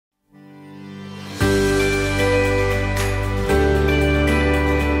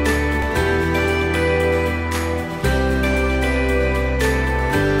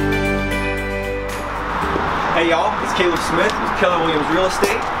Caleb Smith with Keller Williams Real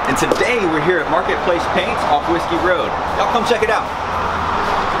Estate, and today we're here at Marketplace Paints off Whiskey Road. Y'all come check it out.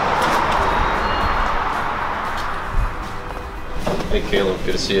 Hey Caleb,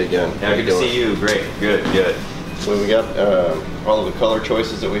 good to see you again. Yeah, good to see you. Great, good. So we got all of the color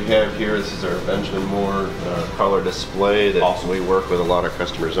choices that we have here. This is our Benjamin Moore color display that awesome. We work with a lot of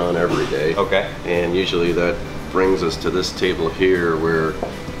customers on every day. Okay. And usually that brings us to this table here where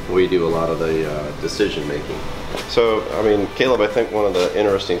we do a lot of the decision making. So, I mean, Caleb, I think one of the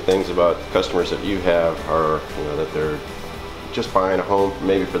interesting things about customers that you have are, you know, that they're just buying a home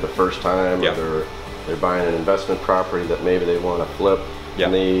maybe for the first time, yep. or they're buying an investment property that maybe they want to flip. Yep.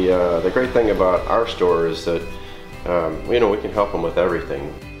 And the great thing about our store is that you know, we can help them with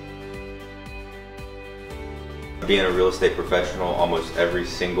everything. Being a real estate professional, almost every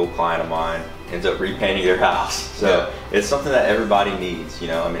single client of mine ends up repainting their house. So yeah. It's something that everybody needs, you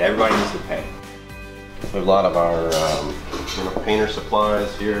know. I mean, everybody needs to paint. We have a lot of our you know, painter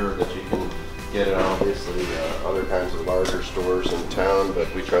supplies here that you can get at obviously other kinds of larger stores in town,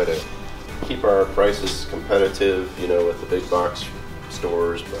 but we try to keep our prices competitive, you know, with the big box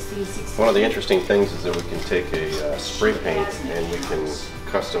stores. But one of the interesting things is that we can take a spray paint and we can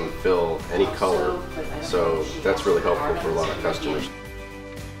custom fill any color, so that's really helpful for a lot of customers.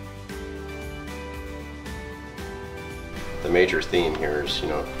 The major theme here is, you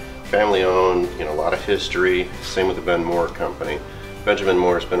know, family owned, you know, a lot of history. Same with the Ben Moore company. Benjamin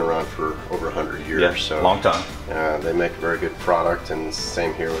Moore has been around for over 100 years. Yeah, so long time. They make a very good product, and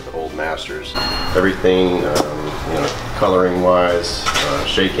same here with the Old Masters. Everything, you know, coloring wise,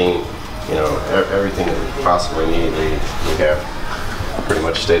 shaking, you know, everything that we possibly need, we have pretty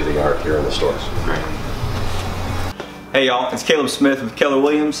much state of the art here in the stores. Great. Hey y'all, it's Caleb Smith with Keller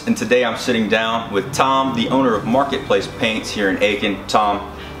Williams, and today I'm sitting down with Tom, the owner of Marketplace Paints here in Aiken.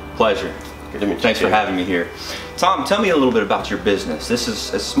 Tom, pleasure. Good to meet you. Thanks for having me here. Tom, tell me a little bit about your business. This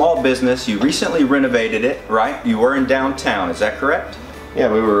is a small business. You recently renovated it, right? You were in downtown, is that correct?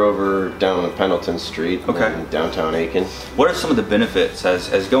 Yeah, we were over down on Pendleton Street, okay, in downtown Aiken. What are some of the benefits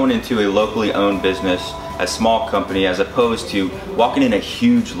as going into a locally owned business, a small company, as opposed to walking in a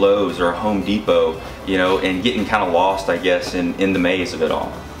huge Lowe's or a Home Depot, you know, and getting kind of lost, I guess, in the maze of it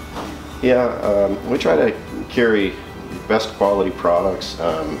all? Yeah, we try to carry best quality products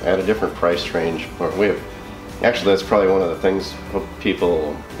at a different price range. We have, actually, that's probably one of the things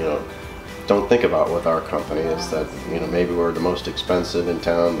people, you know, don't think about with our company, is that, you know, maybe we're the most expensive in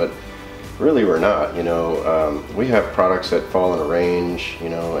town, but really we're not. You know, we have products that fall in a range, you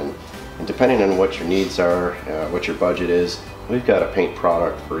know, and depending on what your needs are, what your budget is, we've got a paint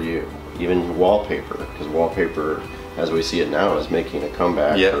product for you. Even wallpaper, because wallpaper, as we see it now, is making a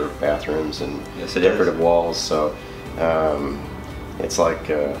comeback, yep, for bathrooms and decorative walls. So it's like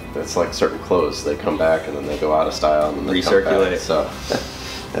certain clothes, they come back and then they go out of style and then they recirculate. So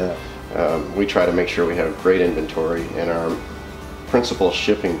we try to make sure we have great inventory, and our principal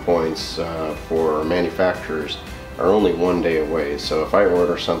shipping points for manufacturers are only one day away. So if I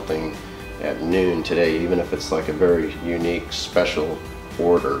order something at noon today, even if it's like a very unique special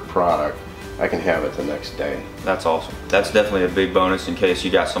order product, I can have it the next day. That's awesome. That's definitely a big bonus in case you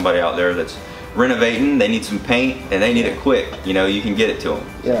got somebody out there that's renovating, they need some paint, and they need it quick. You know, you can get it to them.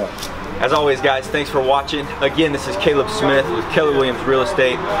 Yeah. As always, guys, thanks for watching. Again, this is Caleb Smith with Keller Williams Real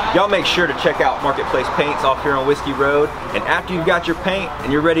Estate. Y'all make sure to check out Marketplace Paints off here on Whiskey Road. And after you've got your paint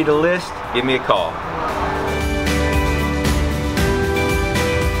and you're ready to list, give me a call.